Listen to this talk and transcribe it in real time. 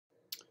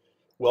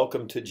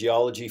Welcome to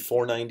Geology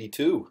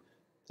 492.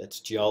 That's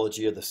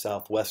geology of the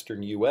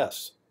southwestern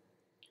U.S.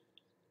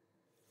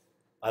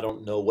 I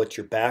don't know what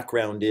your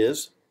background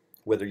is,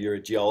 whether you're a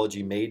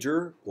geology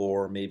major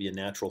or maybe a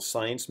natural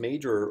science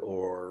major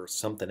or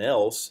something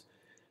else.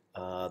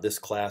 This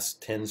class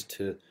tends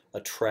to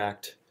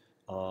attract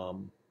a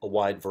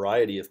wide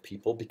variety of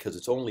people because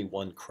it's only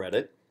one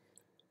credit.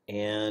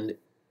 And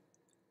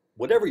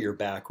whatever your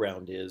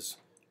background is,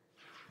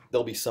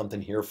 there'll be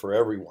something here for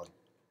everyone.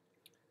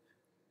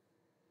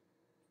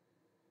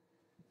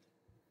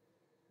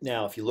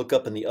 Now, if you look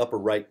up in the upper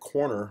right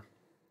corner,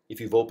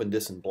 if you've opened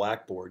this in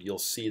Blackboard, you'll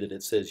see that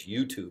it says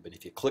YouTube. And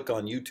if you click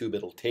on YouTube,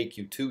 it'll take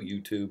you to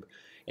YouTube,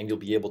 and you'll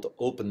be able to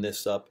open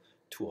this up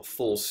to a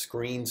full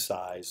screen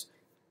size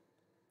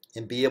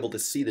and be able to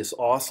see this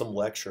awesome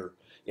lecture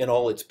in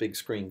all its big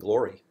screen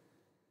glory.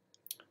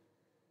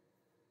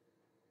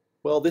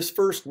 Well, this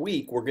first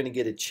week, we're going to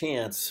get a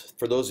chance,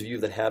 for those of you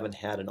that haven't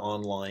had an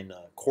online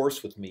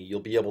course with me, you'll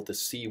be able to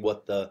see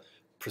what the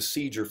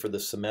procedure for the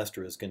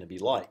semester is going to be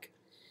like.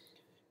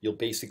 You'll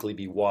basically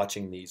be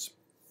watching these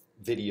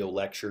video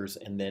lectures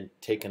and then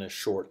taking a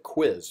short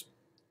quiz.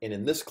 And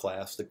in this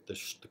class, the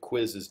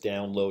quiz is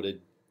downloaded.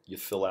 You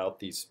fill out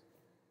these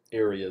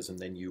areas and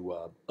then you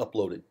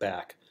upload it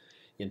back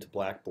into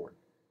Blackboard.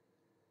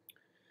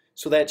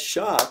 So that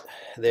shot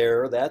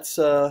there, that's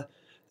a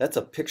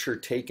picture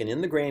taken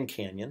in the Grand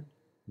Canyon.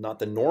 Not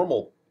the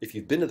normal, if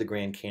you've been to the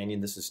Grand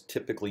Canyon, this is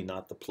typically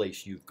not the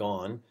place you've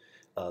gone.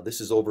 This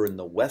is over in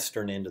the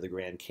western end of the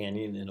Grand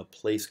Canyon in a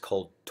place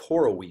called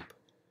Toroweep.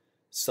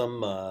 Some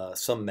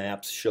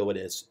maps show it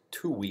as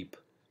Tuweep.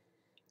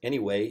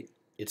 Anyway,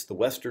 it's the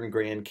western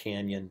Grand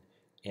Canyon,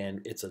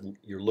 and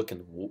you're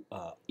looking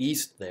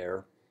east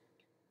there,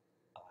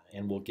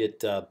 and we'll get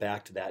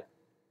back to that,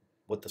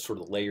 what the sort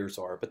of layers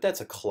are. But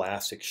that's a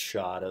classic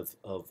shot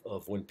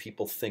of when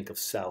people think of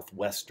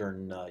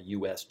southwestern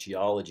U.S.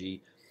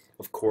 geology.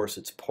 Of course,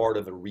 it's part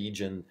of a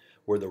region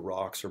where the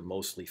rocks are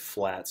mostly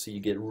flat, so you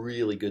get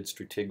really good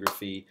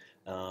stratigraphy,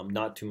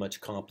 not too much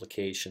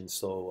complication,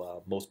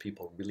 so most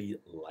people really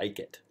like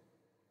it.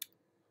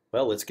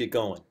 Well, let's get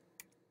going.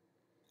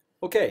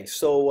 Okay,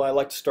 so I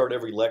like to start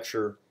every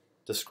lecture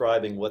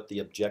describing what the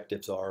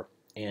objectives are,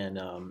 and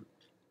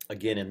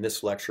again, in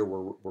this lecture,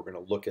 we're going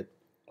to look at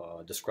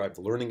describe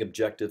the learning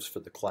objectives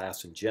for the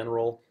class in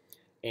general,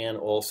 and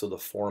also the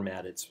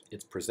format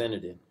it's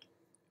presented in,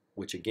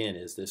 which again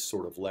is this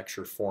sort of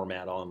lecture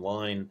format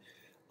online,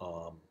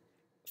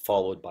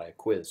 followed by a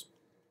quiz.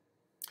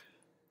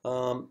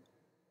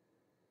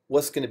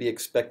 What's going to be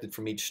expected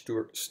from each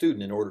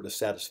student in order to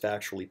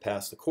satisfactorily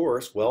pass the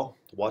course? Well,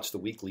 watch the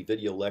weekly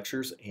video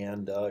lectures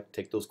and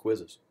take those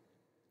quizzes.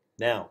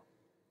 Now,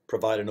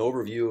 provide an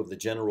overview of the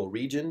general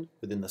region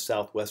within the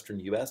southwestern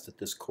U.S. that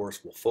this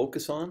course will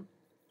focus on.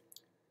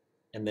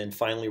 And then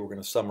finally, we're going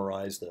to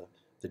summarize the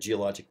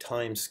geologic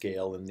time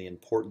scale and the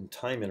important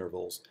time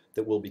intervals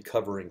that we'll be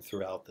covering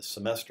throughout the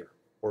semester,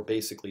 or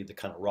basically the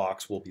kind of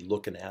rocks we'll be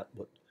looking at,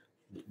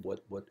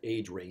 what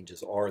age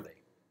ranges are they.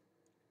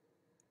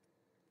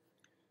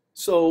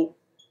 So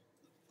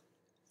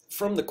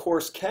from the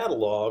course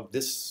catalog,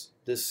 this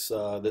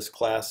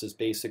class is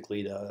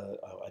basically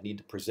I need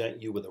to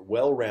present you with a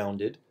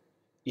well-rounded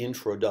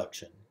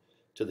introduction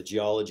to the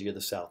geology of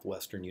the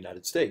southwestern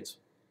United States.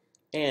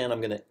 And I'm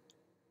going to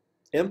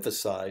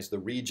emphasize the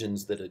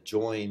regions that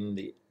adjoin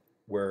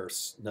where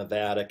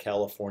Nevada,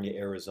 California,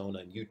 Arizona,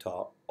 and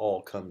Utah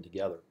all come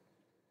together.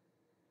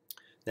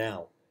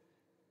 Now,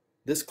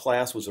 this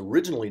class was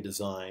originally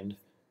designed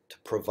to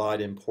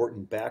provide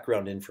important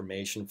background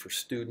information for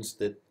students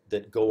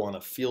that go on a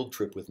field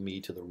trip with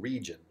me to the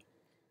region.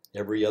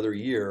 Every other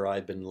year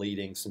I've been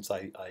leading, since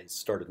I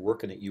started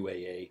working at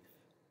UAA,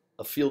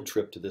 a field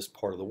trip to this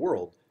part of the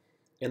world.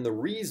 And the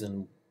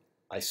reason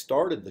I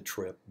started the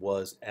trip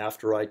was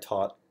after I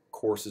taught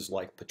courses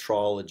like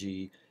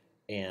petrology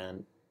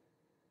and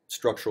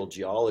structural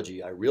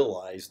geology, I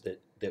realized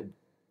that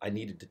I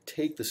needed to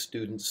take the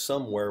students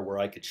somewhere where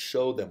I could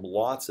show them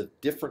lots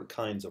of different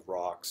kinds of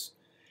rocks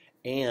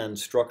and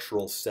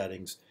structural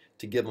settings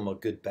to give them a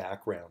good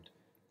background.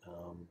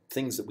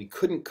 Things that we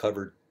couldn't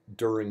cover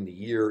during the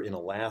year in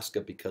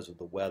Alaska because of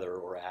the weather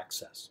or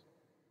access.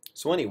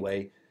 So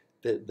anyway,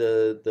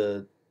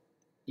 even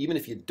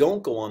if you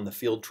don't go on the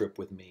field trip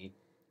with me,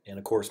 and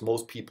of course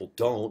most people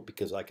don't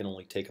because I can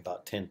only take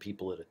about 10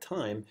 people at a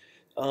time,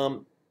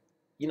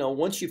 you know,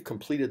 once you've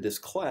completed this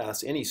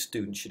class, any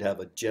student should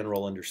have a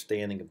general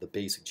understanding of the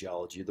basic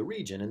geology of the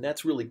region, and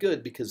that's really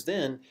good because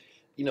then,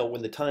 you know,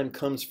 when the time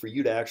comes for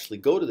you to actually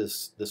go to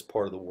this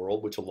part of the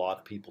world, which a lot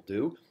of people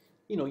do,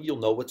 you know, you'll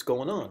know what's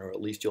going on, or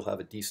at least you'll have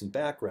a decent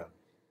background.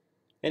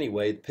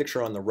 Anyway, the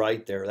picture on the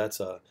right there, that's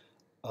a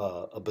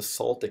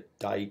basaltic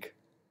dike,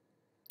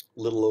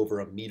 little over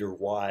a meter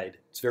wide.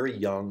 It's very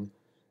young,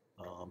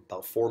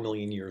 about 4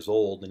 million years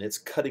old, and it's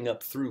cutting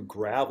up through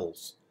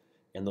gravels,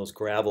 and those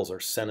gravels are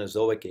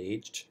Cenozoic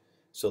aged,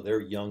 so they're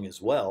young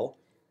as well,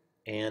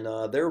 and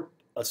they're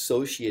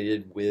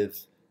associated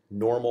with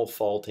normal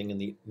faulting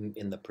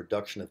in the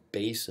production of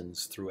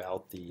basins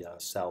throughout the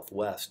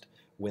southwest,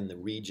 when the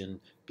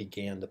region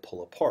began to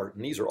pull apart.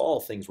 And these are all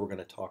things we're going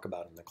to talk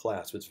about in the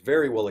class. It's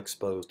very well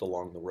exposed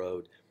along the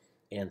road,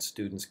 and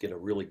students get a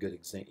really good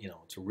it's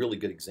a really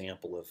good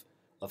example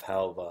of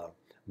how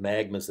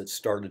magmas that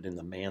started in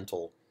the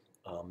mantle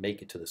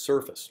make it to the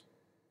surface.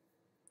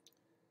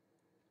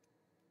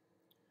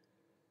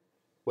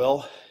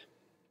 Well,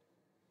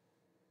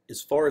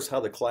 as far as how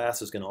the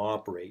class is going to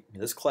operate,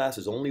 this class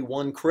is only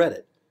 1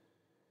 credit.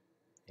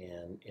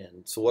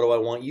 And so what do I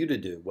want you to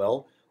do?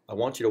 Well, I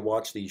want you to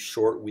watch these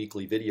short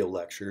weekly video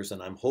lectures,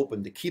 and I'm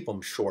hoping to keep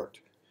them short.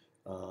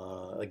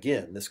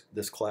 Again,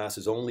 this class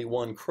is only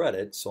 1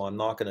 credit, so I'm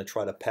not going to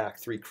try to pack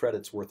 3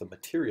 credits worth of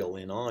material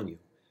in on you.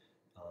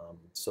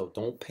 So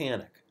don't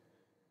panic.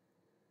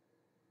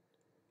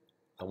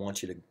 I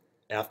want you to,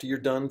 after you're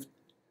done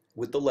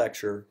with the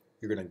lecture,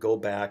 you're going to go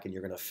back and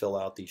you're going to fill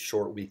out these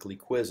short weekly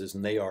quizzes,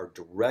 and they are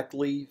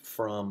directly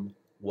from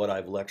what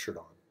I've lectured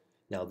on.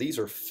 Now, these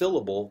are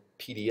fillable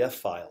PDF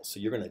files, so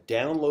you're going to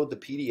download the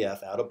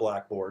PDF out of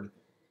Blackboard,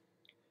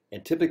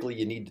 and typically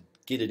you need to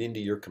get it into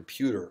your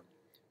computer,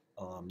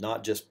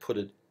 not just put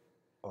it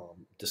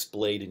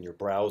displayed in your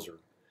browser.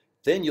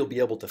 Then you'll be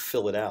able to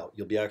fill it out.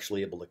 You'll be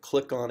actually able to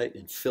click on it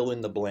and fill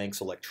in the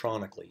blanks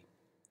electronically.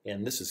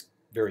 And this is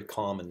very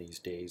common these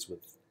days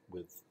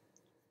with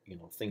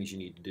things you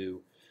need to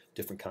do,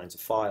 different kinds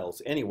of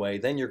files. Anyway,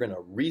 then you're going to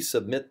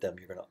resubmit them.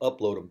 You're going to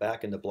upload them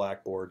back into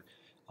Blackboard.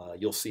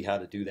 You'll see how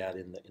to do that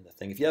in the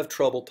thing. If you have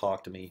trouble,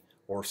 talk to me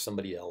or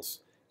somebody else.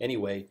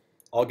 Anyway,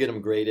 I'll get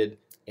them graded,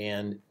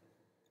 and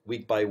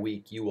week by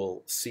week you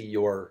will see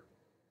your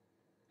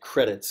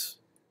credits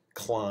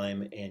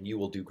climb and you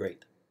will do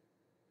great.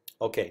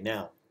 Okay,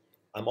 now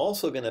I'm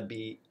also going to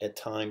be at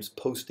times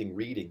posting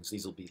readings.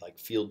 These will be like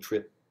field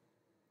trip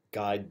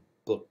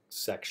guidebook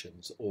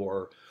sections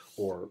or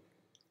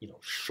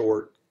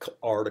short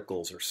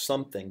articles or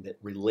something that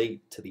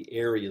relate to the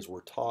areas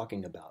we're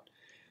talking about.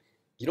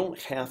 You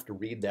don't have to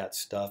read that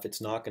stuff.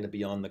 It's not going to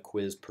be on the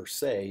quiz per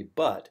se,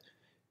 but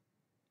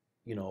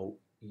you will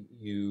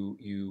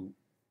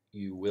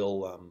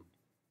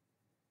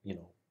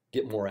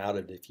get more out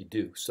of it if you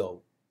do.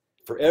 So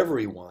for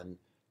everyone,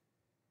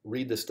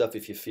 read the stuff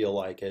if you feel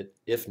like it.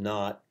 If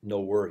not, no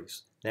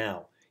worries.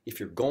 Now, if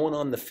you're going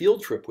on the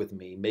field trip with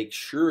me, make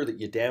sure that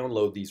you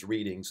download these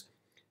readings,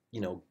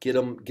 get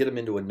them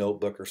into a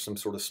notebook or some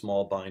sort of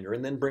small binder,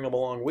 and then bring them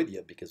along with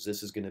you, because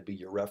this is going to be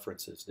your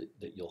references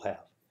that you'll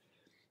have.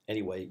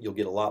 Anyway, you'll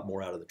get a lot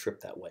more out of the trip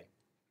that way.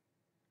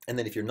 And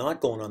then if you're not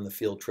going on the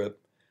field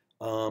trip,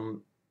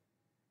 in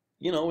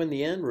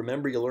the end,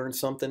 remember you learned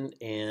something,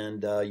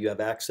 and you have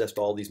access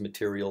to all these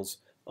materials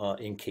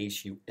in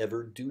case you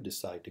ever do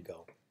decide to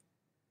go.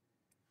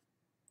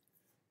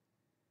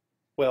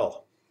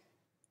 Well,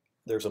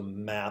 there's a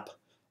map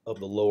of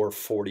the lower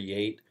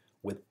 48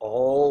 with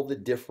all the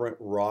different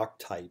rock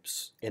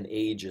types and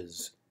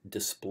ages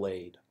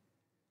displayed.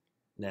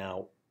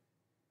 Now,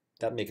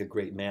 that'd make a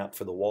great map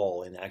for the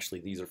wall, and actually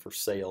these are for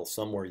sale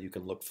somewhere. You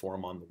can look for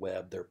them on the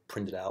web. They're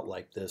printed out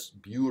like this.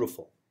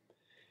 Beautiful.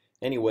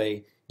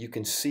 Anyway, you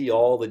can see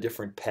all the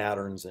different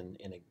patterns, and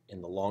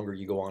the longer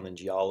you go on in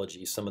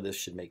geology, some of this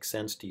should make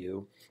sense to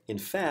you. In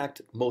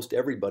fact, most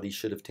everybody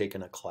should have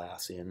taken a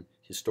class in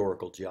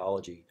historical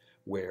geology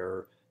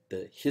where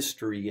the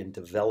history and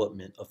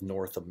development of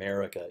North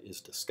America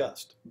is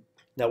discussed.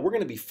 Now, we're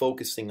going to be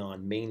focusing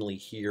on mainly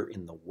here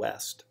in the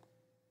West,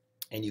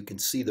 and you can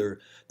see the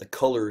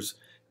colors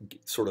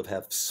sort of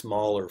have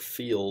smaller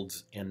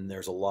fields, and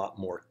there's a lot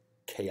more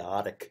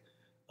chaotic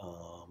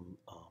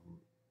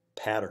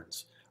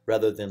patterns,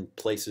 rather than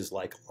places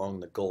like along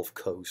the Gulf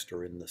Coast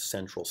or in the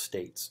central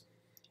states.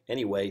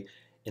 Anyway,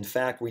 in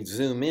fact, we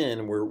zoom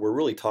in, we're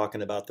really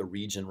talking about the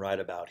region right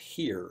about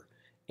here,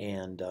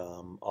 and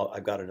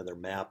I've got another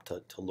map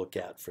to look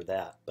at for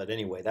that. But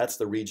anyway, that's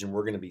the region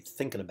we're going to be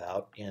thinking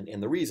about, and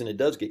the reason it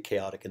does get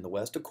chaotic in the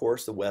West, of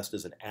course, the West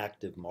is an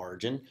active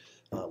margin,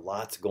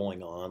 lots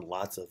going on,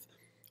 lots of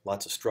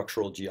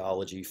structural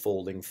geology,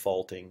 folding,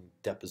 faulting,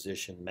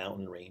 deposition,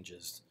 mountain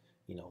ranges,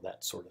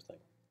 that sort of thing.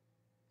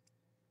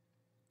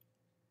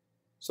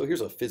 So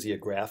here's a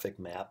physiographic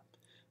map,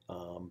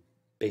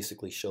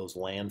 basically shows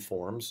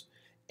landforms,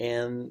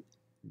 and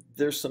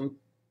there's some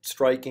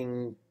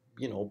striking,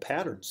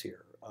 patterns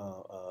here.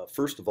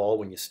 First of all,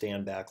 when you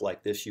stand back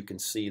like this, you can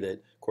see that,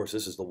 of course,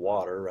 this is the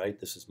water, right?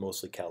 This is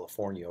mostly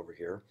California over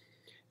here.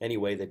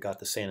 Anyway, they've got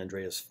the San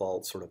Andreas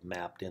Fault sort of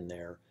mapped in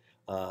there.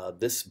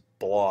 This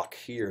block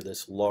here,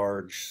 this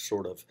large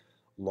sort of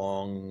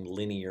long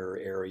linear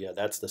area,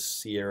 that's the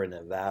Sierra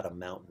Nevada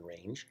mountain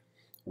range,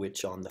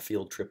 which on the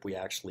field trip we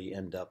actually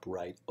end up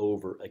right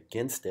over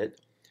against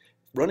it.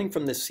 Running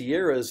from the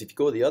Sierras, if you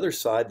go to the other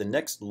side, the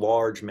next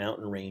large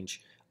mountain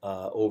range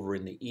over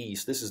in the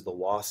east, this is the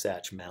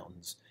Wasatch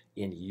Mountains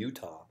in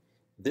Utah.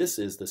 This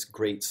is this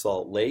Great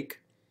Salt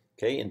Lake,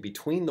 okay, and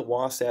between the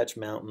Wasatch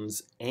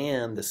Mountains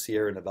and the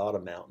Sierra Nevada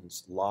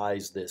Mountains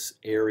lies this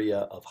area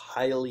of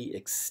highly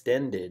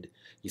extended,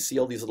 you see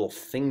all these little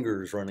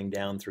fingers running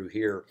down through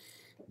here.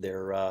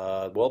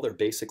 They're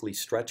basically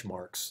stretch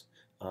marks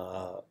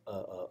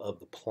of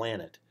the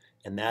planet,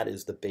 and that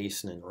is the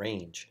Basin and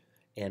Range.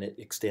 And it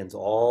extends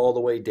all the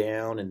way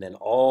down and then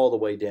all the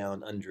way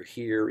down under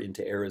here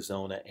into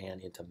Arizona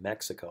and into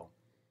Mexico.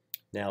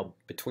 Now,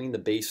 between the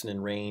Basin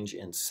and Range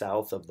and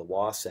south of the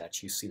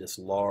Wasatch, you see this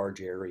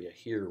large area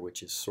here,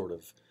 which is sort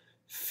of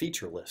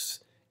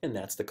featureless, and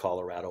that's the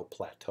Colorado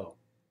Plateau.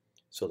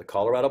 So the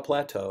Colorado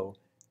Plateau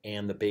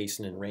and the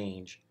Basin and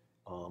Range,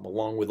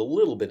 along with a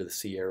little bit of the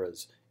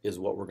Sierras, is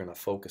what we're going to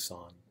focus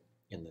on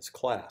in this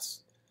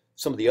class.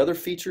 Some of the other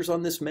features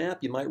on this map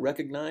you might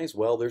recognize,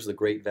 well, there's the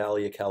Great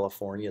Valley of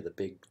California,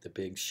 the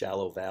big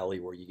shallow valley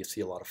where you can see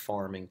a lot of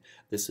farming.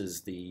 This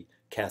is the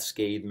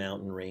Cascade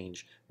Mountain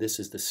Range. This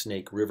is the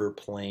Snake River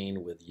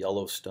Plain with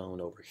Yellowstone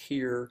over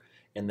here.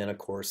 And then, of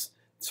course,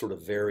 sort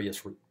of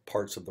various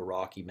parts of the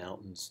Rocky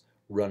Mountains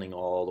running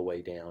all the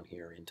way down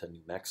here into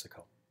New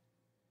Mexico.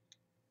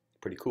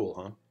 Pretty cool,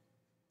 huh?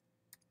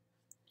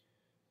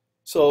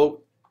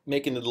 So,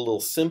 making it a little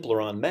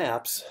simpler on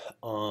maps,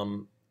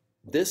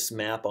 this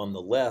map on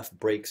the left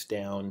breaks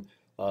down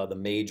the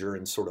major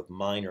and sort of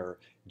minor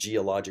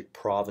geologic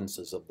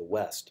provinces of the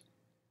West.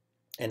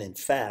 And in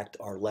fact,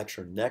 our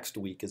lecture next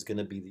week is going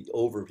to be the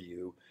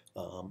overview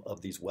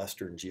of these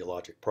Western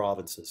geologic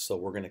provinces. So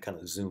we're going to kind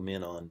of zoom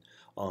in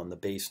on the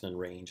Basin and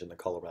Range and the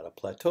Colorado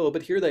Plateau.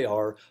 But here they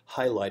are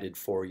highlighted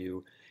for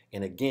you.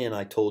 And again,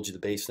 I told you the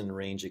Basin and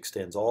Range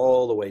extends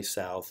all the way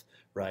south,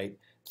 right,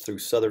 through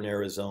southern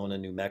Arizona,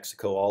 New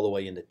Mexico, all the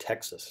way into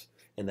Texas.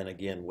 And then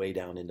again, way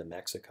down into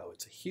Mexico.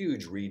 It's a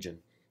huge region.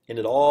 And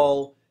it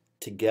all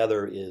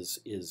together is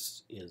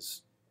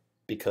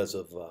because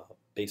of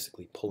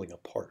basically pulling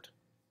apart.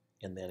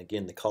 And then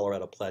again, the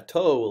Colorado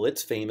Plateau, well,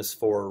 it's famous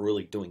for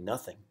really doing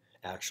nothing.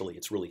 Actually,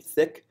 it's really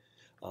thick,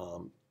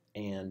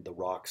 and the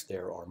rocks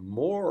there are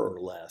more or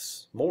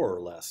less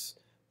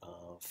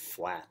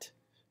flat.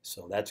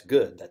 So that's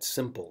good. That's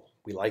simple.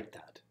 We like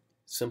that.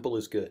 Simple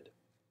is good.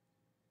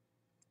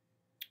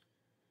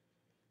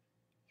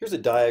 Here's a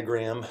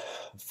diagram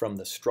from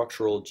the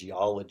Structural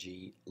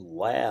Geology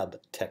Lab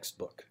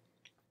textbook.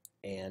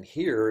 And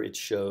here it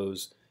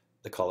shows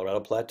the Colorado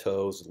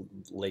Plateaus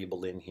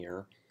labeled in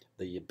here,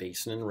 the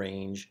Basin and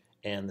Range,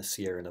 and the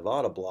Sierra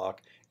Nevada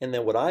block. And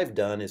then what I've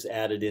done is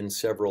added in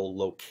several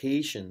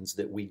locations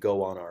that we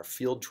go on our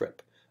field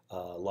trip.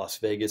 Las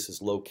Vegas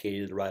is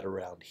located right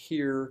around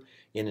here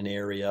in an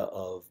area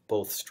of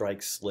both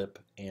strike slip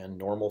and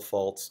normal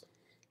faults.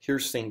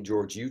 Here's St.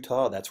 George,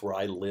 Utah. That's where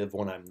I live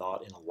when I'm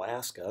not in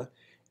Alaska.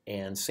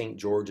 And St.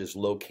 George is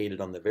located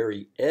on the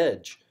very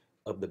edge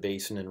of the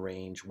Basin and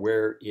Range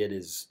where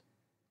it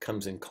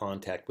comes in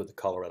contact with the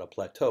Colorado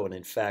Plateau. And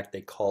in fact,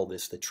 they call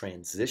this the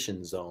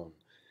transition zone.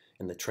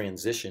 And the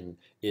transition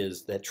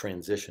is that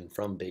transition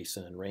from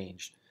Basin and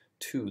Range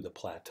to the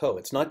plateau.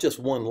 It's not just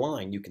one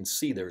line. You can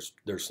see there's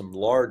some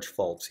large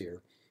faults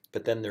here,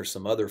 but then there's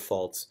some other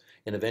faults,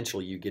 and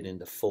eventually you get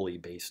into fully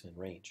Basin and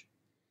Range.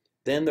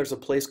 Then there's a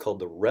place called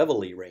the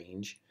Reveille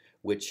Range,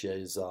 which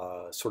is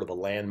sort of a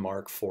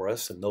landmark for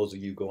us. And those of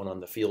you going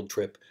on the field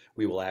trip,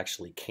 we will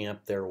actually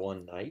camp there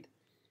one night.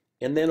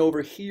 And then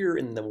over here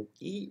in the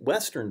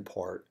western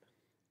part,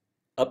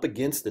 up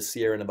against the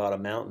Sierra Nevada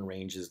mountain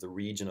range, is the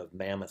region of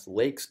Mammoth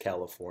Lakes,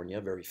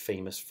 California, very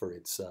famous for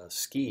its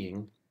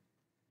skiing.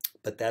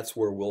 But that's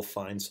where we'll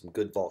find some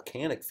good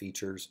volcanic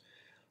features.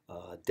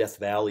 Death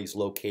Valley is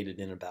located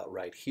in about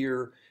right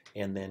here,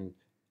 and then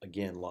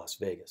again Las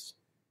Vegas.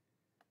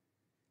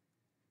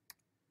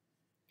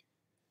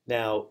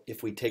 Now,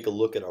 if we take a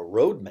look at a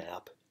road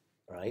map,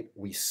 right,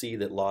 we see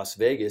that Las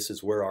Vegas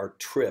is where our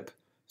trip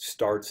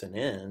starts and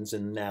ends,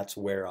 and that's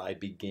where I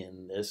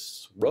begin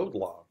this road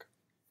log.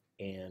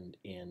 And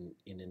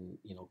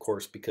of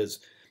course, because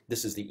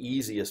this is the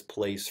easiest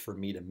place for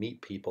me to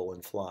meet people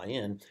and fly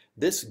in,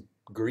 this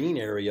green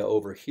area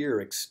over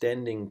here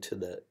extending to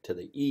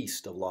the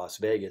east of Las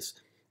Vegas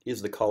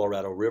is the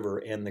Colorado River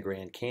and the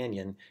Grand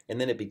Canyon,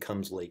 and then it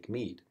becomes Lake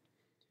Mead.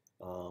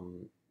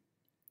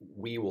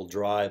 We will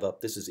drive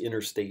up, this is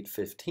Interstate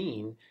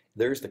 15,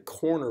 there's the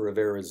corner of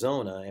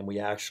Arizona, and we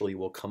actually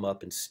will come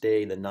up and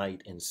stay the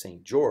night in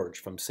St. George.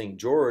 From St.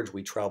 George,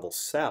 we travel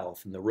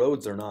south, and the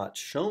roads are not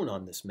shown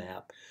on this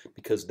map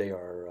because they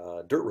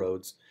are dirt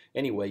roads.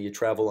 Anyway, you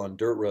travel on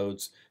dirt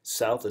roads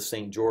south of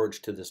St.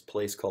 George to this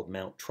place called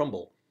Mount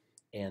Trumbull,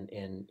 and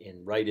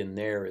right in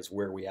there is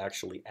where we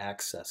actually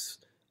access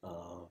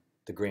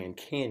the Grand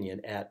Canyon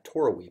at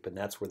Torreweep, and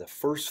that's where the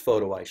first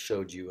photo I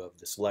showed you of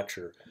this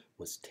lecture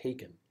was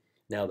taken.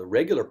 Now the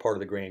regular part of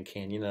the Grand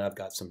Canyon, and I've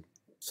got some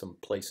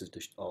places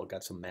I've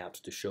got some maps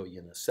to show you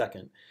in a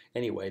second.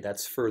 Anyway,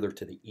 that's further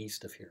to the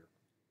east of here.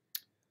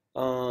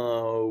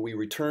 We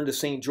return to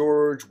St.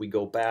 George, we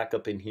go back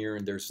up in here,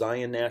 and there's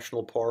Zion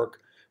National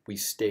Park. We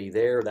stay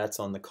there, that's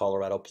on the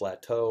Colorado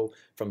Plateau.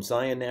 From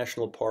Zion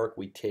National Park,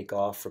 we take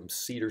off from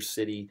Cedar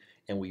City,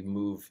 and we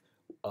move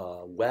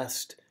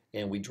west,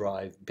 and we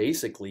drive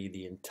basically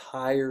the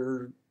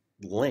entire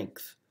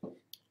length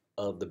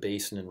of the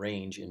Basin and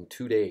Range in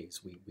 2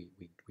 days.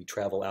 We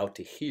travel out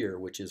to here,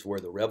 which is where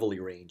the Reveille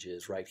Range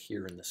is, right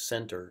here in the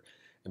center,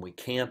 and we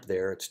camp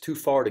there. It's too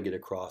far to get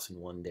across in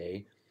 1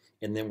 day,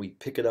 and then we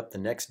pick it up the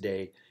next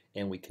day,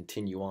 and we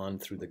continue on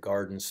through the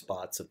garden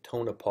spots of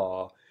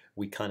Tonopah.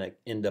 We kind of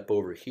end up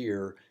over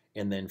here,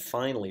 and then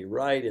finally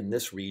right in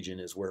this region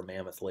is where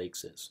Mammoth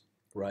Lakes is,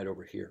 right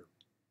over here.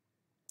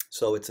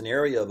 So it's an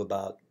area of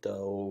about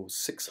 5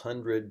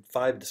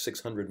 to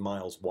 600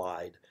 miles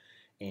wide,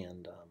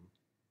 and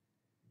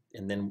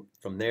then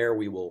from there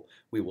we will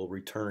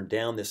return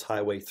down this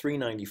Highway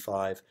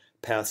 395,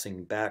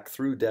 passing back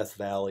through Death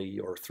Valley,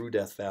 or through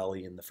Death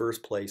Valley in the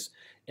first place,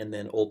 and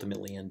then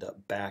ultimately end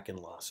up back in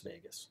Las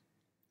Vegas.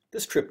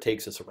 This trip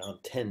takes us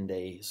around 10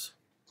 days.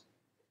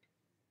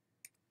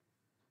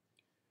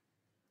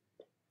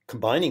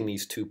 Combining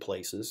these two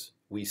places,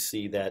 we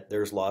see that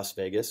there's Las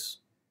Vegas,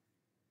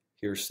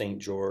 here's St.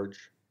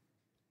 George,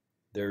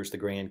 there's the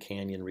Grand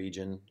Canyon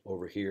region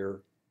over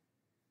here,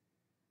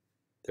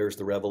 there's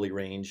the Reveille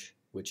Range,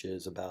 which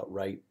is about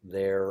right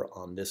there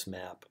on this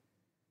map.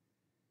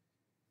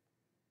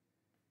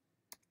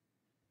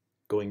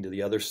 Going to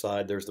the other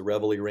side, there's the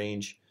Reveille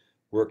Range.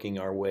 Working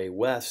our way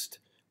west,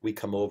 we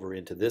come over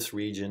into this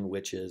region,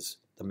 which is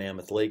the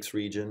Mammoth Lakes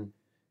region,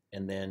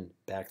 and then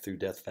back through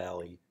Death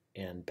Valley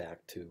and back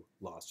to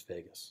Las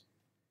Vegas.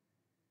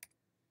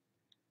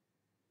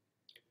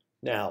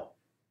 Now,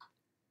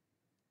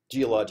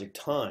 geologic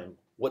time.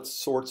 What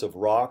sorts of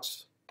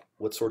rocks,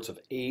 what sorts of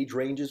age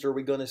ranges are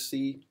we going to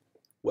see?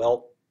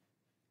 Well,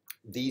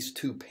 these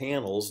two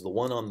panels, the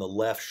one on the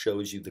left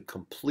shows you the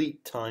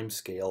complete time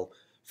scale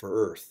for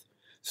Earth.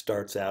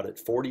 Starts out at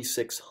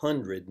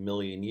 4,600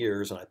 million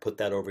years, and I put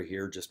that over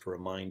here just to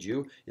remind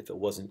you if it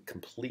wasn't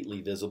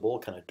completely visible,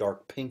 kind of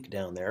dark pink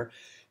down there.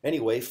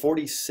 Anyway,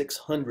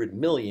 4,600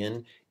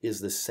 million is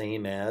the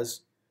same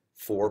as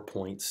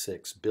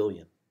 4.6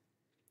 billion.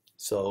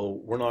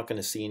 So we're not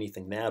going to see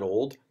anything that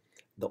old.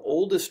 The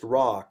oldest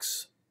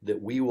rocks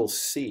that we will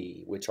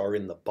see, which are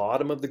in the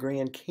bottom of the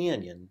Grand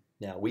Canyon,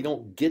 now we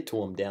don't get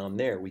to them down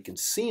there. We can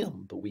see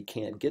them, but we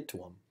can't get to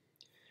them.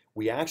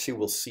 We actually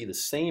will see the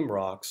same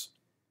rocks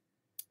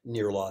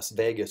near Las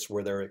Vegas,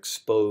 where they're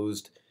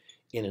exposed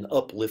in an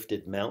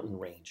uplifted mountain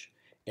range.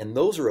 And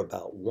those are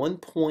about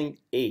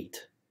 1.8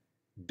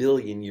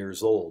 billion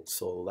years old.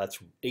 So that's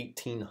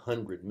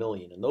 1,800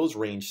 million. And those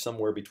range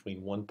somewhere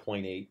between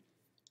 1.8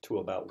 to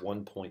about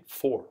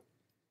 1.4.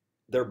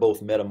 They're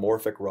both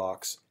metamorphic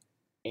rocks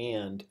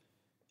and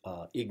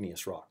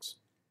igneous rocks,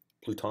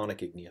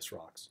 plutonic igneous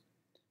rocks.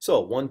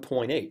 So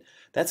 1.8,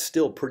 that's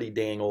still pretty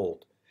dang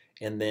old.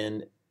 And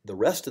then the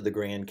rest of the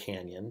Grand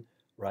Canyon,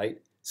 right,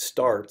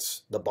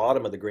 starts, the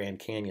bottom of the Grand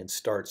Canyon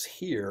starts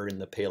here in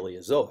the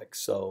Paleozoic.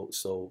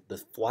 So the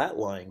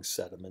flat-lying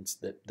sediments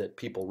that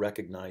people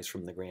recognize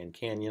from the Grand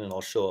Canyon, and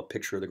I'll show a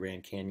picture of the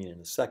Grand Canyon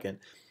in a second,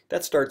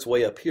 that starts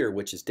way up here,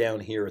 which is down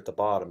here at the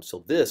bottom.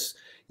 So this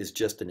is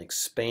just an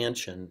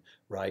expansion,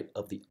 right,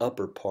 of the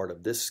upper part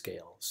of this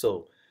scale.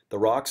 So the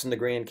rocks in the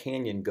Grand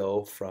Canyon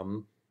go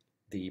from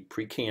the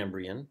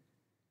Precambrian,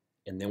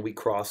 and then we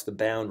cross the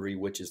boundary,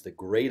 which is the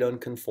Great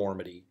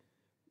Unconformity.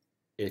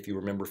 If you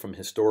remember from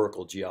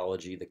historical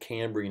geology, the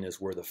Cambrian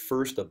is where the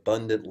first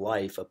abundant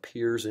life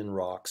appears in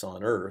rocks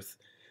on Earth,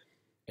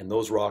 and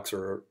those rocks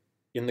are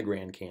in the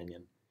Grand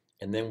Canyon.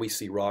 And then we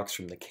see rocks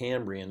from the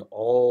Cambrian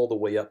all the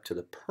way up to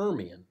the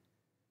Permian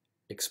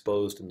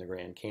exposed in the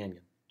Grand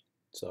Canyon.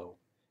 So,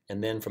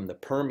 and then from the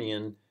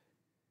Permian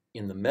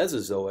in the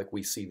Mesozoic,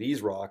 we see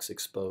these rocks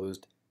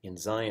exposed in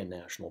Zion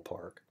National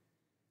Park.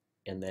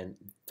 And then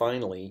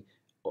finally,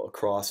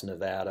 across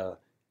Nevada,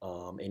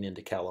 and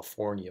into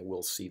California,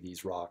 we'll see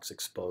these rocks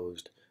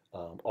exposed.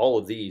 All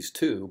of these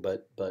too,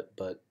 but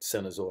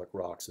Cenozoic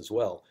rocks as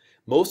well.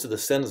 Most of the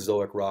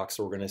Cenozoic rocks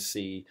we're going to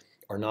see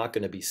are not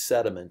going to be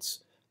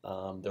sediments.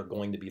 They're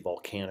going to be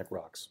volcanic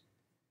rocks.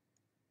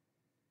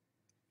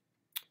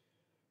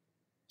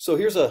 So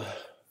here's a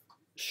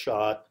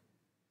shot,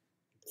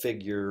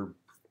 figure,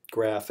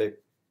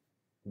 graphic,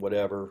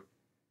 whatever,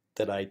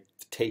 that I've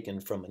taken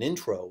from an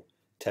intro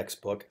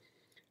textbook.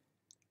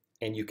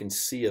 And you can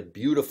see a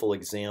beautiful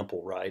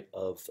example, right,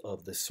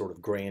 of this sort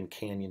of Grand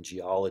Canyon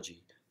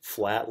geology.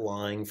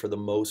 Flat-lying, for the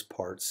most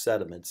part,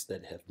 sediments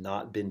that have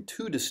not been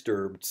too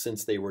disturbed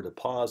since they were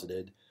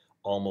deposited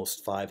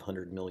almost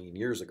 500 million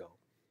years ago.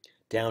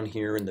 Down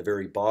here in the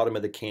very bottom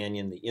of the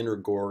canyon, the inner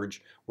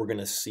gorge, we're going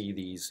to see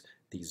these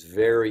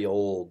very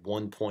old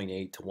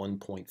 1.8 to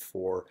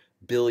 1.4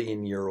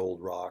 billion year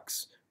old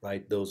rocks,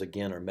 right? Those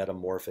again are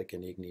metamorphic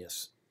and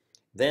igneous.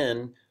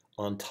 Then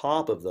on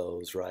top of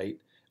those, right,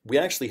 we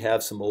actually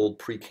have some old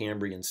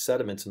Precambrian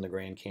sediments in the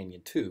Grand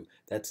Canyon too.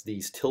 That's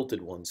these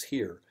tilted ones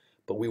here,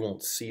 but we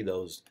won't see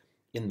those.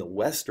 In the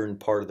western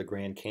part of the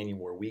Grand Canyon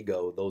where we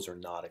go, those are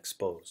not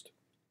exposed.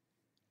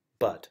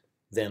 But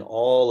then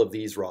all of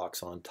these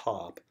rocks on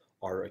top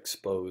are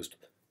exposed,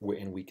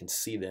 and we can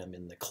see them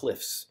in the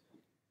cliffs.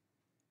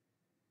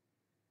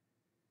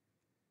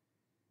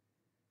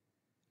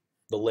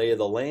 The lay of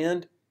the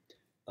land.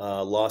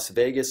 Las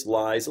Vegas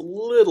lies a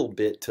little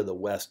bit to the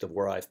west of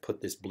where I've put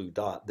this blue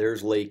dot.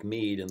 There's Lake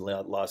Mead, and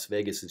Las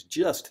Vegas is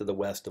just to the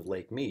west of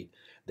Lake Mead.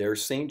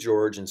 There's St.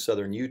 George in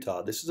southern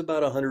Utah. This is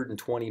about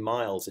 120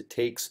 miles. It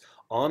takes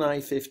on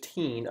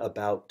I-15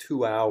 about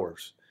 2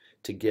 hours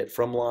to get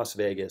from Las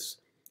Vegas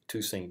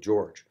to St.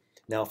 George.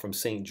 Now from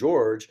St.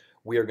 George,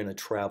 we are going to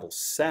travel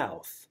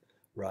south,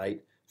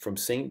 right, from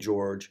St.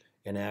 George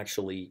and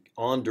actually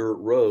on dirt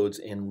roads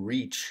and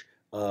reach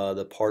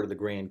the part of the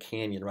Grand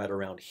Canyon right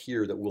around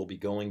here that we'll be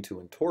going to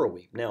in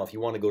Torrewee. Now, if you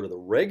want to go to the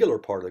regular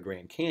part of the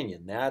Grand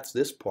Canyon, that's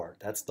this part.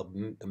 That's the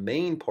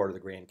main part of the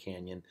Grand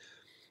Canyon.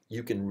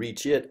 You can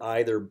reach it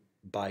either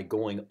by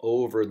going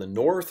over the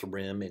north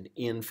rim and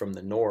in from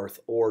the north,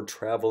 or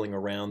traveling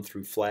around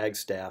through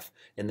Flagstaff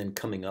and then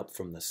coming up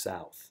from the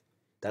south.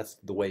 That's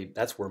the way,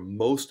 that's where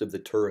most of the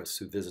tourists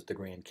who visit the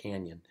Grand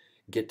Canyon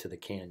get to the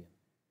canyon.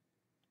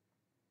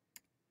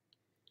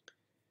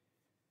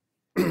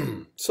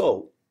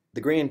 So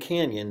the Grand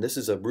Canyon, this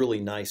is a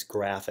really nice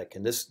graphic,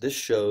 and this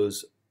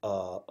shows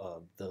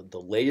the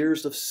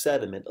layers of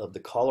sediment of the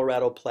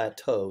Colorado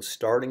Plateau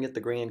starting at the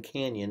Grand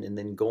Canyon and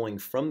then going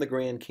from the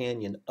Grand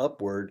Canyon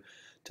upward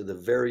to the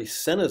very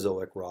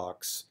Cenozoic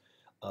rocks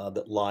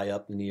that lie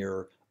up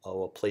near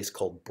a place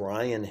called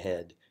Bryan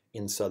Head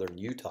in southern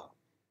Utah.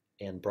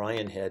 And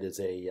Bryan Head is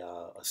a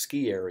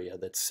ski area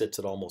that sits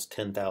at almost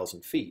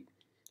 10,000 feet.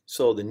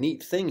 So the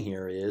neat thing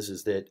here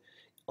is that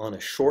on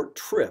a short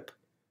trip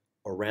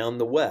around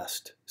the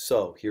west,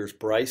 so here's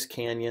Bryce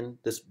Canyon.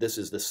 This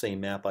is the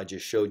same map I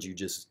just showed you,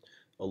 just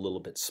a little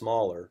bit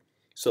smaller.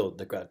 So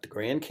they've got the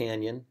Grand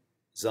Canyon,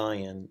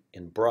 Zion,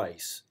 and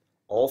Bryce.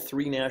 All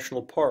three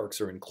national parks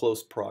are in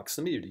close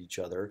proximity to each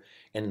other.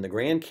 And in the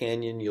Grand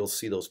Canyon, you'll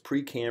see those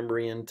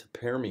Precambrian to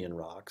Permian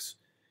rocks.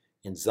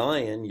 In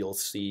Zion, you'll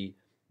see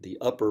the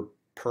upper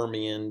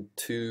Permian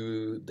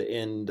to the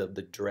end of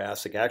the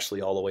Jurassic, actually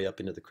all the way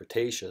up into the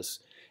Cretaceous.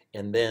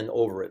 And then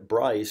over at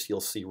Bryce,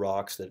 you'll see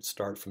rocks that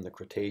start from the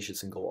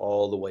Cretaceous and go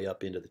all the way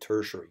up into the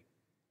Tertiary.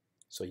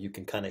 So you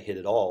can kind of hit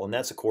it all. And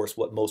that's, of course,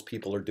 what most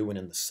people are doing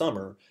in the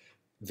summer,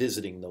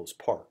 visiting those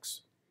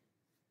parks.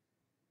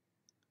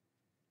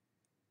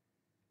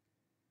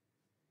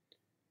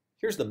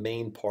 Here's the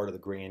main part of the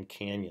Grand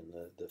Canyon,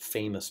 the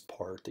famous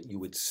part that you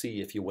would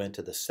see if you went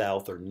to the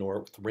south or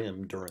north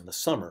rim during the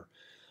summer.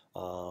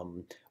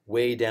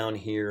 Way down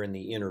here in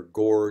the inner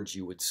gorge,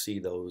 you would see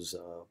those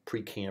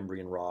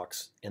Precambrian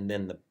rocks, and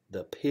then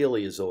the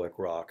Paleozoic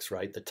rocks,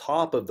 right? The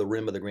top of the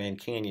rim of the Grand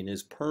Canyon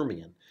is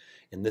Permian,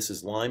 and this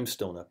is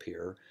limestone up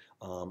here.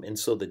 And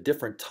so the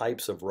different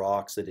types of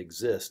rocks that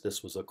exist,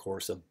 this was, of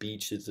course, a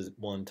beach at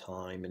one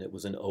time, and it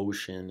was an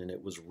ocean, and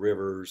it was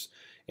rivers,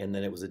 and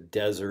then it was a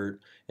desert,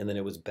 and then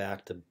it was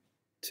back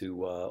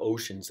to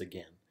oceans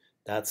again.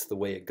 That's the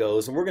way it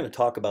goes. And we're going to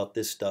talk about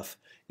this stuff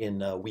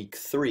in week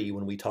 3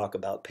 when we talk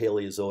about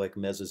Paleozoic,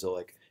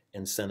 Mesozoic,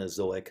 and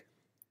Cenozoic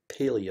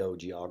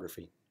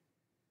paleogeography.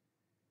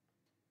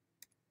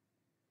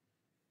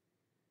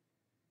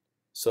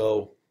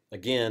 So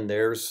again,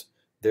 there's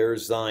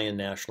Zion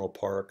National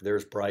Park,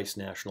 there's Bryce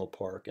National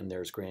Park, and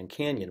there's Grand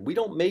Canyon. We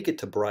don't make it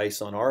to Bryce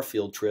on our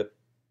field trip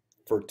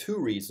for 2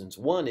 reasons.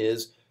 One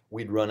is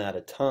we'd run out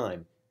of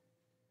time.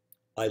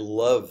 I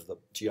love the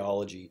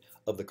geology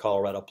of the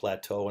Colorado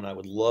Plateau, and I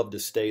would love to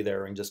stay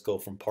there and just go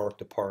from park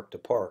to park to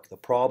park. The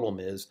problem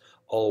is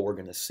all we're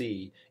going to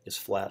see is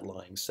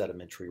flat-lying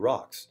sedimentary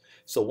rocks.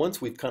 So once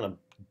we've kind of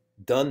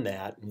done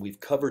that and we've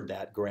covered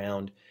that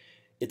ground,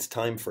 it's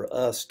time for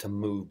us to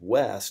move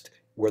west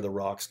where the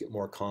rocks get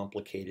more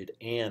complicated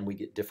and we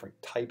get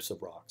different types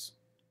of rocks.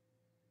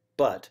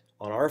 But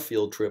on our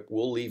field trip,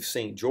 we'll leave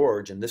St.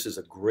 George, and this is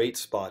a great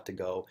spot to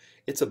go.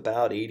 It's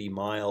about 80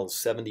 miles,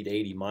 70 to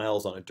 80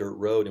 miles on a dirt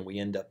road, and we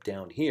end up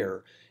down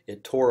here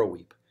at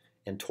Torrewee.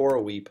 And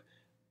Torrewee,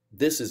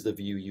 this is the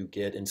view you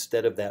get.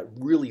 Instead of that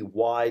really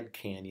wide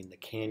canyon, the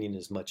canyon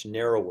is much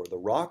narrower. The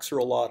rocks are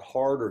a lot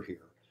harder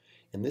here.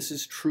 And this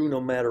is true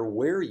no matter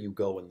where you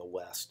go in the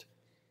West,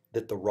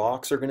 that the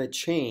rocks are going to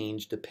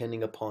change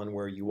depending upon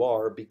where you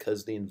are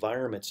because the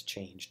environment's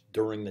changed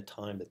during the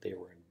time that they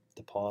were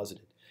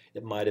deposited.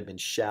 It might have been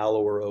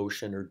shallower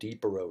ocean or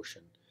deeper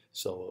ocean.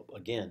 So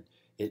again,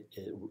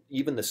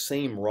 even the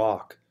same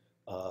rock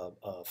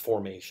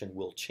formation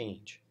will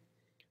change.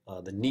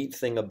 The neat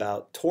thing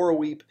about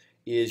Torrewee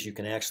is you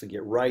can actually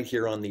get right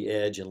here on the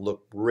edge and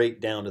look right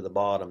down to the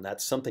bottom.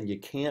 That's something you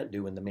can't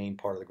do in the main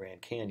part of the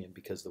Grand Canyon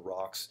because the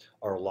rocks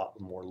are a lot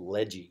more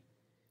ledgy.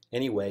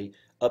 Anyway,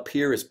 up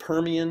here is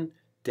Permian,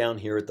 down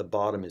here at the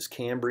bottom is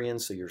Cambrian,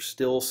 so you're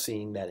still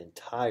seeing that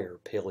entire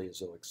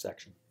Paleozoic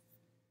section.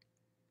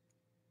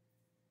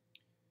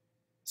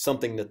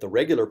 Something that the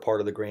regular part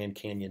of the Grand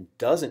Canyon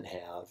doesn't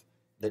have,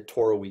 that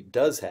Torrewee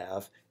does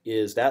have,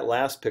 is that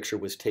last picture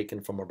was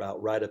taken from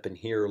about right up in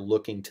here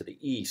looking to the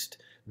east.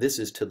 This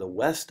is to the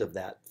west of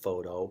that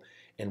photo,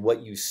 and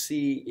what you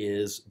see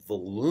is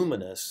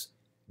voluminous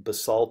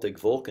basaltic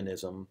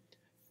volcanism,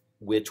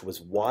 which was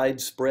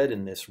widespread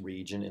in this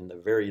region in the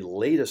very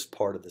latest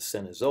part of the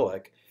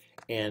Cenozoic,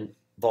 and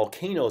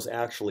volcanoes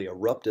actually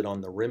erupted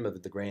on the rim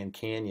of the Grand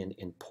Canyon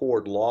and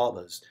poured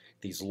lavas,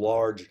 these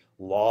large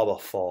lava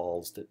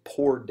falls that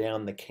poured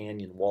down the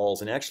canyon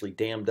walls and actually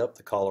dammed up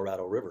the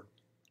Colorado River.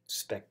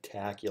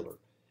 Spectacular.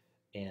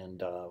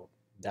 And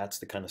that's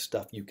the kind of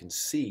stuff you can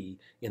see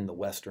in the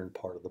western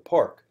part of the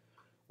park.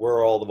 Where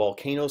are all the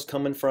volcanoes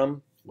coming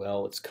from?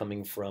 Well, it's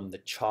coming from the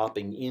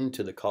chopping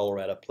into the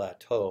Colorado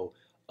Plateau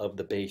of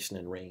the basin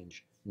and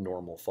range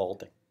normal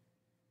faulting.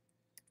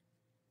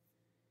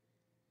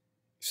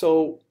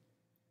 So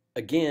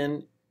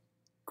again,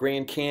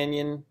 Grand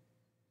Canyon,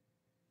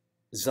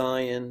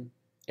 Zion,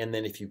 and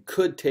then if you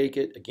could take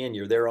it, again,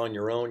 you're there on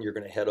your own, you're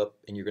going to head up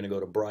and you're going to go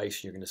to Bryce,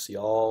 and you're going to see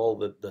all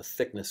the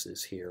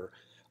thicknesses here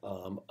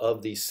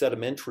of these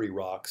sedimentary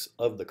rocks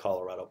of the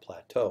Colorado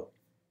Plateau.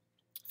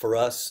 For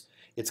us,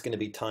 it's going to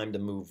be time to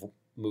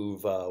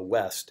move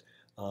west.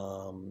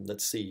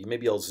 Let's see,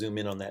 maybe I'll zoom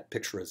in on that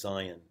picture of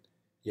Zion.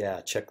 Yeah,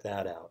 check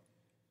that out.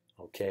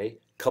 Okay,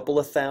 couple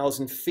of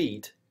 1,000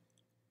 feet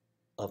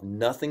of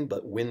nothing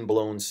but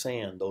windblown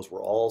sand. Those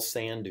were all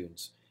sand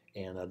dunes.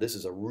 And this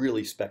is a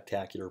really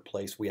spectacular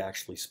place. We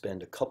actually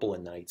spend a couple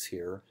of nights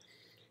here.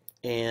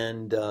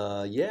 And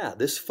yeah,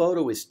 this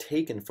photo is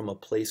taken from a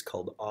place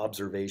called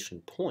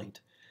Observation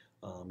Point.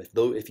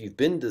 If you've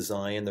been to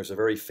Zion, there's a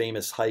very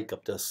famous hike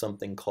up to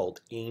something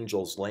called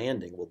Angel's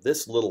Landing. Well,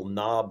 this little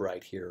knob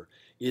right here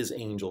is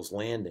Angel's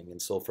Landing.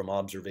 And so from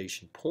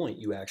Observation Point,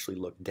 you actually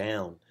look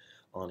down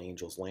on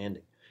Angel's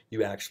Landing.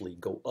 You actually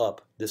go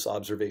up. This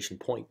observation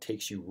point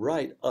takes you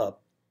right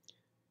up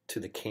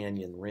to the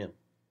canyon rim.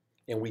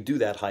 And we do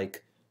that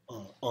hike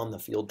on the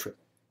field trip.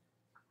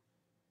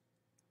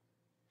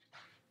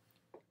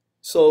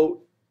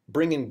 So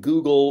bringing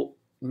Google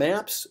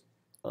Maps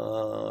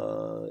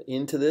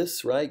into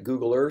this, right?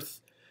 Google Earth.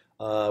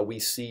 We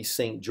see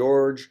St.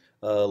 George.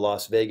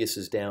 Las Vegas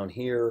is down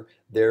here.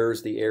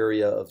 There's the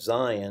area of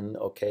Zion.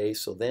 Okay,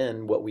 so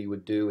then what we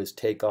would do is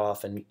take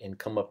off and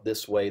come up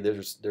this way.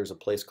 There's a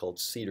place called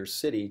Cedar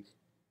City,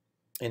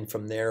 and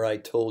from there I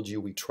told you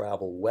we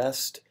travel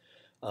west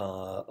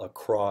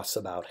across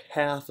about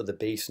half of the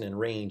basin and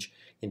range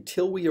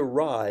until we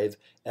arrive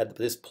at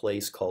this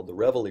place called the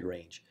Reveille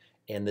Range.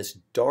 And this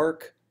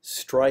dark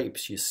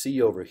stripes you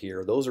see over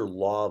here, those are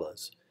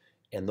lavas.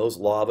 And those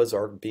lavas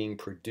are being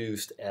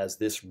produced as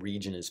this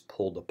region is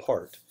pulled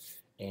apart.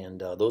 And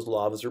those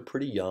lavas are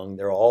pretty young.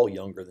 They're all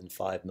younger than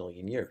 5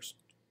 million years.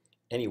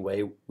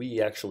 Anyway,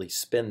 we actually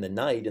spend the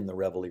night in the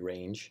Reveille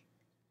Range.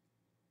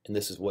 And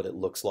this is what it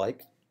looks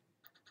like.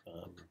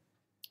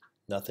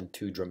 Nothing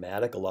too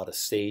dramatic. A lot of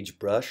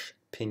sagebrush,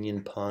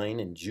 pinyon pine,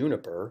 and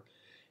juniper.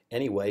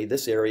 Anyway,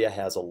 this area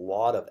has a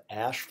lot of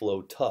ash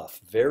flow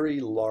tuff, very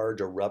large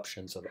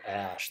eruptions of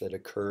ash that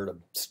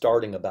occurred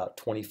starting about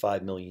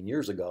 25 million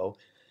years ago,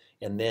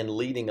 and then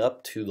leading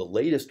up to the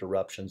latest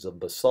eruptions of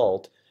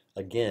basalt,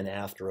 again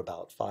after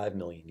about 5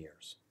 million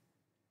years.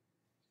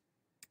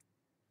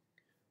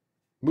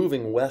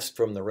 Moving west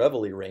from the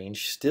Reveille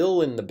Range,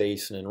 still in the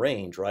basin and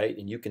range, right?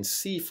 And you can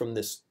see from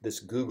this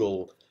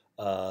Google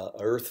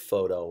Earth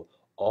photo,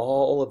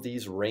 all of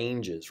these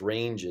ranges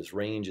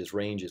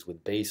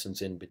with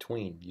basins in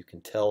between. You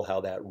can tell how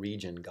that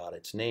region got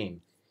its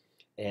name.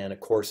 And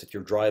of course, if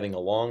you're driving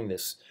along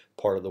this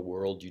part of the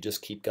world, you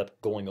just keep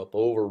going up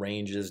over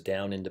ranges,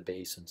 down into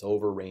basins,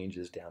 over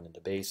ranges, down into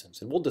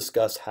basins. And we'll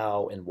discuss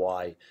how and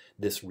why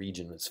this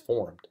region is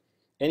formed.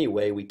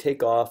 Anyway, we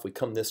take off, we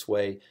come this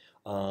way,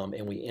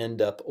 and we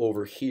end up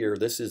over here.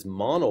 This is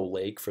Mono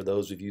Lake, for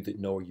those of you that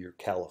know your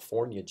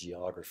California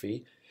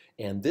geography.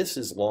 And this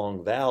is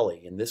Long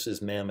Valley, and this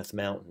is Mammoth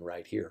Mountain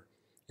right here.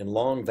 And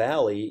Long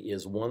Valley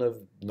is one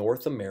of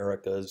North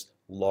America's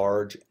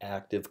large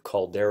active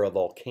caldera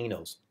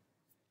volcanoes.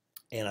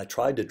 And I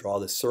tried to draw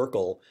the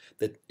circle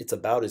that it's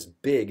about as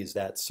big as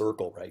that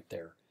circle right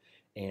there.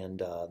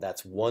 And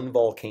that's one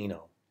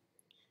volcano.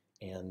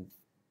 And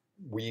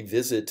we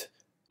visit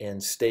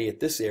and stay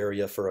at this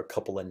area for a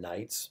couple of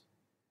nights.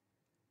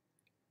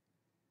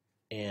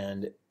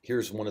 And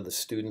here's one of the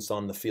students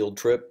on the field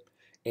trip.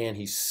 And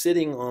he's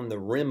sitting on the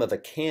rim of a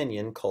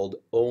canyon called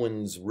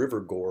Owens River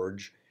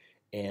Gorge.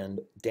 And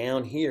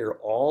down here,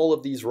 all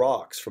of these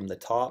rocks from the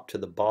top to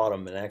the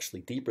bottom, and actually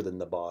deeper than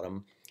the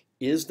bottom,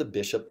 is the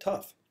Bishop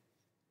Tuff.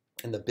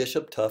 And the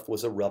Bishop Tuff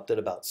was erupted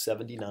about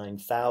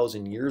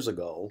 79,000 years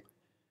ago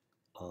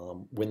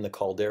when the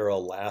caldera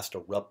last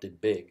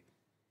erupted big.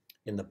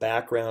 In the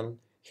background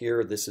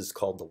here, this is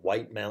called the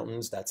White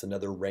Mountains. That's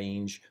another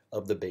range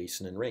of the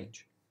basin and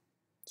range.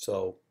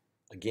 So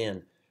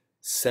again,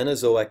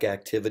 Cenozoic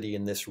activity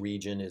in this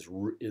region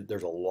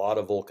there's a lot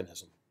of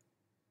volcanism.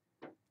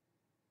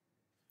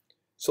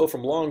 So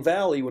from Long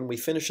Valley, when we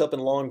finish up in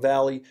Long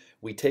Valley,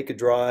 we take a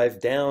drive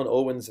down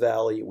Owens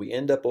Valley. We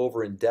end up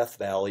over in Death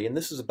Valley, and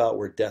this is about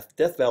where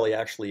Death Valley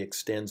actually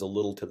extends a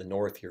little to the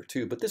north here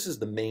too, but this is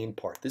the main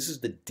part. This is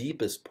the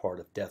deepest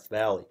part of Death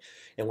Valley.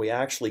 And we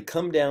actually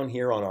come down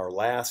here on our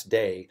last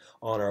day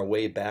on our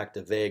way back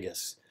to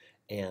Vegas,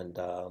 and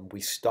we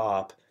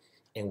stop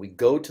and we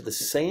go to the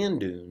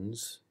sand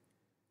dunes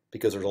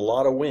because there's a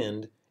lot of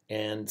wind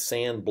and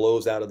sand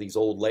blows out of these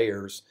old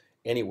layers.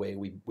 Anyway,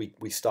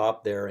 we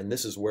stopped there, and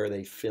this is where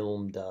they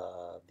filmed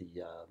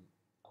the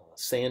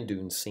sand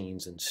dune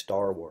scenes in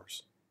Star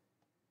Wars.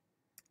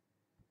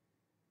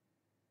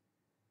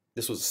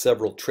 This was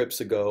several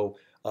trips ago.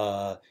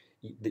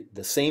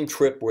 the same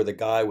trip where the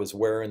guy was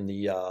wearing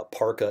the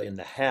parka and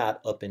the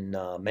hat up in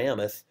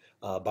Mammoth,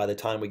 by the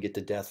time we get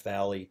to Death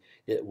Valley,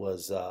 it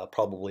was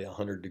probably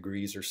 100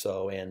 degrees or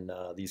so, and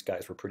these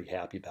guys were pretty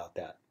happy about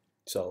that.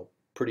 So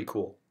pretty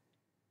cool.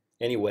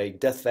 Anyway,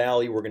 Death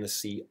Valley, we're going to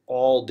see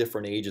all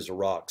different ages of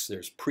rocks.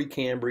 There's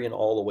Precambrian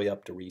all the way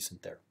up to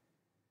recent there.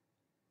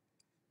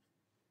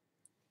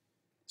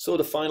 So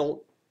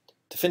to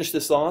finish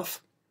this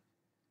off,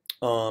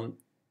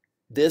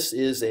 this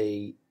is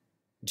a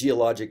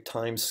geologic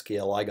time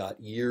scale I got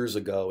years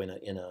ago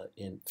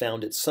and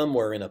found it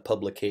somewhere in a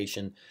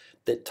publication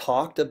that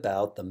talked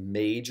about the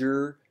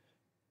major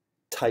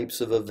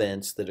types of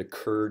events that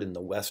occurred in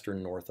the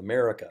Western North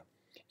America.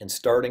 And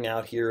starting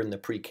out here in the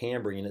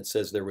Precambrian, it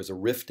says there was a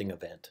rifting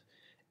event.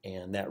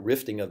 And that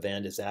rifting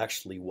event is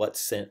actually what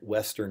sent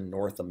Western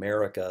North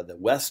America, the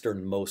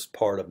westernmost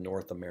part of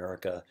North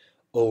America,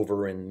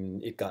 over,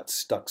 and it got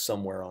stuck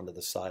somewhere onto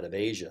the side of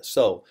Asia.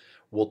 So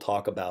we'll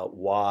talk about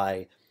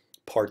why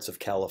parts of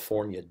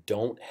California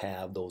don't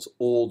have those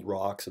old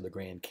rocks of the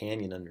Grand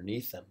Canyon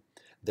underneath them.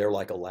 They're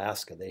like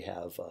Alaska. They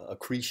have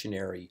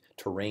accretionary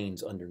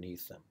terrains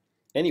underneath them.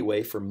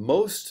 Anyway, for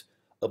most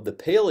of the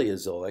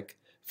Paleozoic,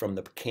 from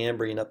the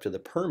Cambrian up to the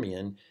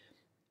Permian,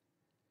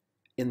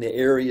 in the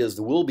areas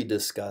that we'll be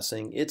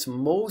discussing, it's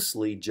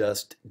mostly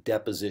just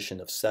deposition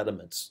of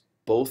sediments,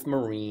 both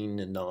marine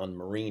and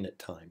non-marine at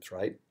times,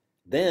 right?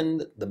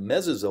 Then the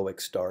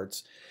Mesozoic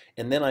starts,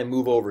 and then I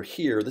move over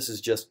here. This is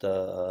just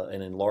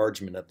an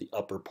enlargement of the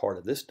upper part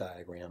of this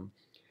diagram.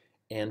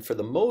 And for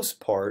the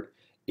most part,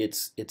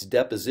 it's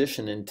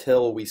deposition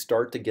until we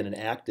start to get an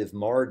active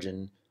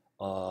margin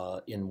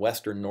in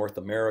Western North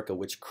America,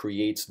 which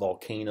creates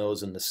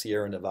volcanoes in the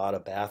Sierra Nevada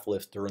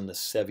batholith during the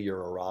Sevier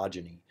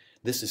orogeny.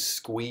 This is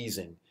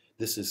squeezing.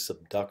 This is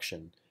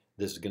subduction.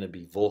 This is going to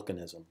be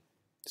volcanism.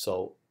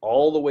 So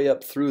all the way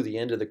up through the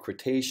end of the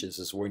Cretaceous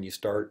is when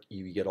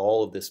you get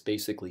all of this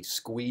basically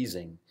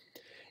squeezing.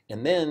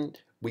 And then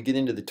we get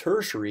into the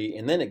Tertiary,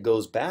 and then it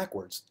goes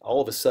backwards.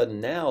 All of a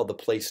sudden now the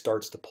place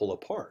starts to pull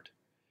apart.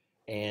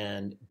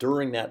 And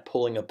during that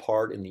pulling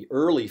apart in the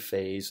early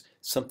phase,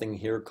 something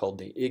here called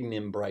the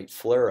ignimbrite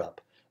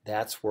flare-up.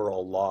 That's where a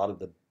lot of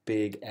the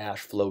big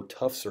ash flow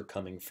tuffs are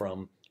coming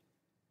from,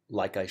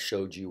 like I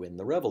showed you in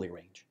the Reveille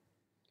Range.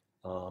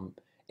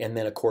 And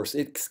then, of course,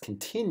 it's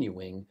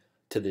continuing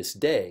to this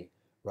day,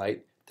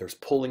 right? There's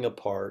pulling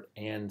apart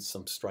and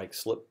some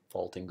strike-slip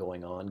faulting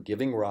going on,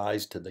 giving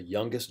rise to the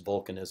youngest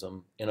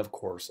volcanism, and of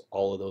course,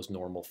 all of those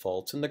normal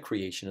faults and the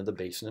creation of the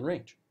basin and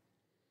range.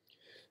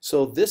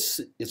 So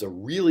this is a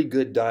really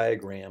good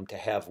diagram to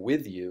have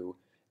with you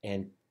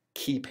and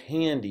keep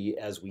handy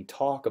as we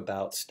talk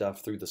about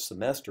stuff through the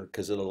semester,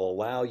 because it'll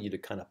allow you to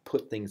kind of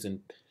put things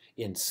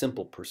in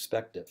simple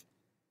perspective.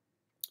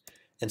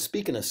 And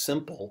speaking of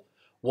simple,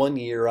 one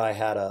year I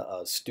had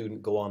a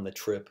student go on the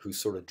trip who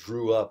sort of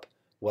drew up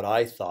what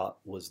I thought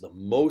was the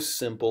most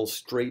simple,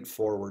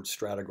 straightforward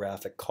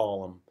stratigraphic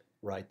column,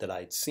 right, that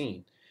I'd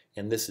seen.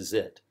 And this is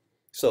it.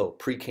 So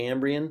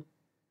Precambrian,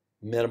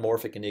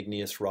 metamorphic and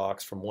igneous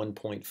rocks from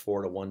 1.4 to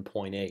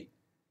 1.8.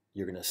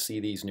 You're going to see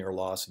these near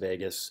Las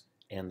Vegas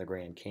and the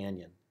Grand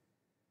Canyon.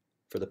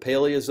 For the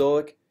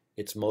Paleozoic,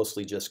 it's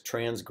mostly just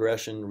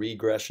transgression,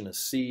 regression of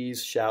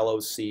seas,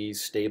 shallow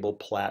seas, stable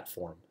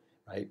platform,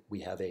 right? We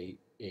have a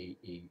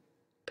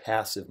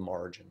passive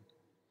margin.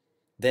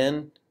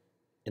 Then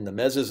in the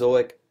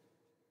Mesozoic,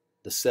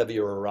 the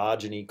Sevier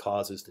orogeny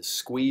causes the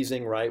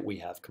squeezing, right? We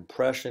have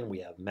compression, we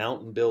have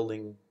mountain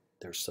building,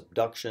 there's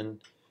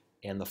subduction,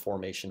 and the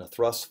formation of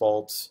thrust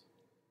faults.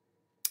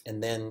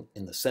 And then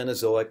in the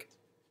Cenozoic,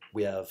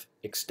 we have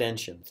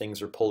extension.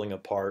 Things are pulling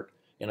apart,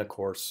 and of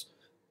course,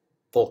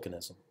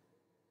 volcanism.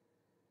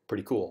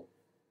 Pretty cool.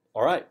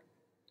 All right,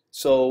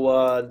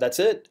 so that's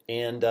it.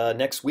 And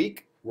next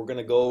week, we're going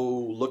to go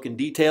look in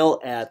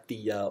detail at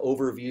the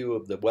overview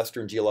of the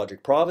Western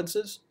geologic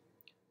provinces.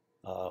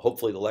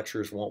 Hopefully the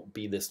lectures won't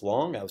be this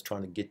long. I was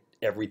trying to get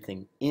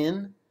everything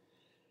in.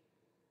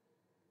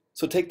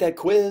 So take that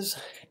quiz,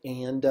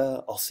 and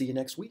I'll see you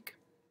next week.